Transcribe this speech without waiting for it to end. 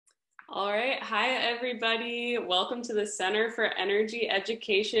All right. Hi, everybody. Welcome to the Center for Energy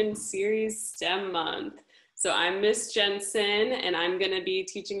Education Series STEM Month. So I'm Miss Jensen, and I'm going to be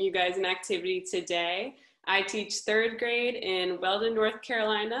teaching you guys an activity today. I teach third grade in Weldon, North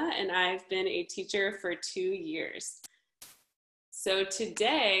Carolina, and I've been a teacher for 2 years. So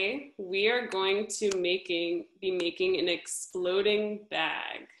today we are going to be making an exploding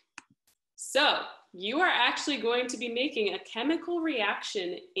bag. So you are actually going to be making a chemical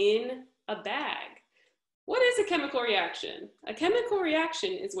reaction in a bag. What is a chemical reaction? A chemical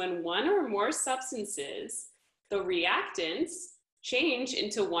reaction is when one or more substances, the reactants, change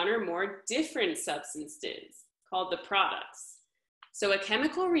into one or more different substances called the products. So a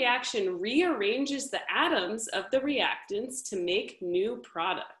chemical reaction rearranges the atoms of the reactants to make new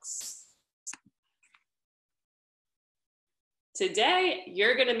products. Today,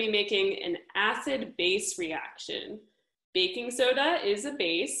 you're going to be making an acid-base reaction. Baking soda is a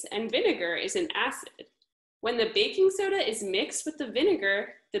base and vinegar is an acid. When the baking soda is mixed with the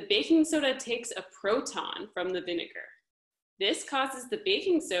vinegar, the baking soda takes a proton from the vinegar. This causes the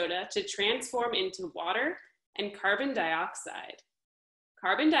baking soda to transform into water and carbon dioxide.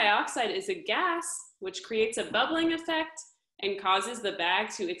 Carbon dioxide is a gas which creates a bubbling effect and causes the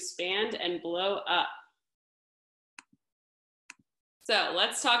bag to expand and blow up. So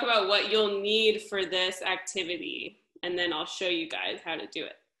let's talk about what you'll need for this activity, and then I'll show you guys how to do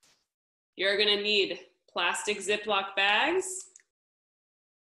it. You're gonna need plastic Ziploc bags,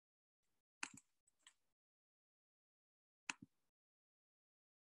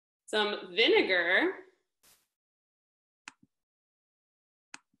 some vinegar,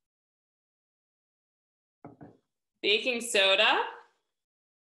 baking soda,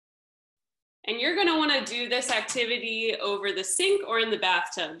 and you're going to want to do this activity over the sink or in the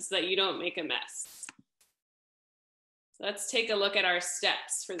bathtub so that you don't make a mess. So let's take a look at our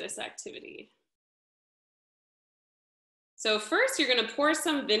steps for this activity. So first, you're going to pour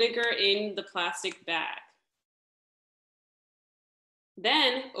some vinegar in the plastic bag.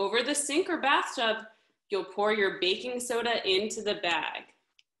 Then, over the sink or bathtub, you'll pour your baking soda into the bag.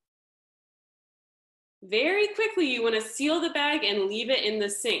 Very quickly, you want to seal the bag and leave it in the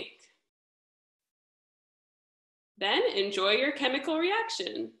sink. Then enjoy your chemical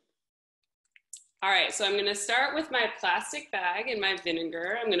reaction. All right, so I'm gonna start with my plastic bag and my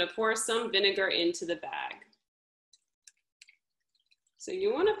vinegar. I'm gonna pour some vinegar into the bag. So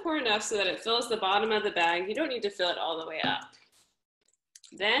you wanna pour enough so that it fills the bottom of the bag. You don't need to fill it all the way up.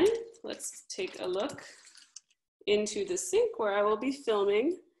 Then let's take a look into the sink where I will be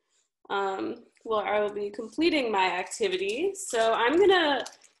filming, where I will be completing my activity. So I'm gonna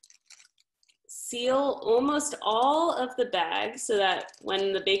seal almost all of the bag so that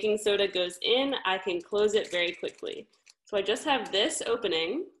when the baking soda goes in, I can close it very quickly. So I just have this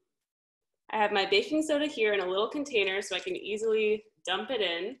opening. I have my baking soda here in a little container so I can easily dump it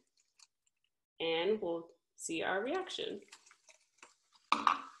in, and we'll see our reaction.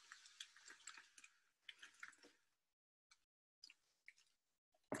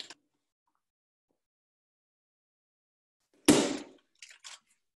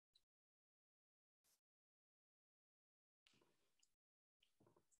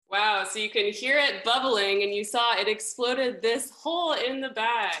 Wow, so you can hear it bubbling and you saw it exploded this hole in the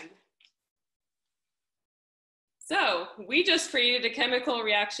bag. So we just created a chemical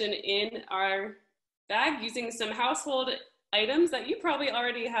reaction in our bag using some household items that you probably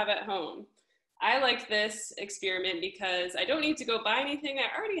already have at home. I like this experiment because I don't need to go buy anything.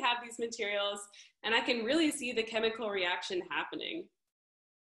 I already have these materials and I can really see the chemical reaction happening.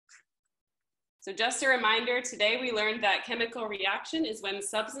 So just a reminder, today we learned that chemical reaction is when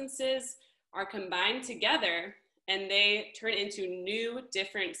substances are combined together and they turn into new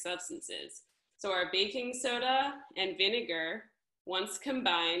different substances. So our baking soda and vinegar, once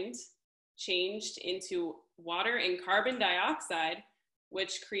combined, changed into water and carbon dioxide,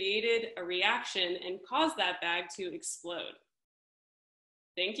 which created a reaction and caused that bag to explode.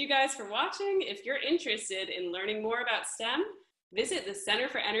 Thank you guys for watching. If you're interested in learning more about STEM, visit the Center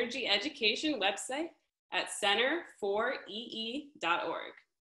for Energy Education website at center4ee.org.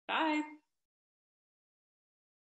 Bye.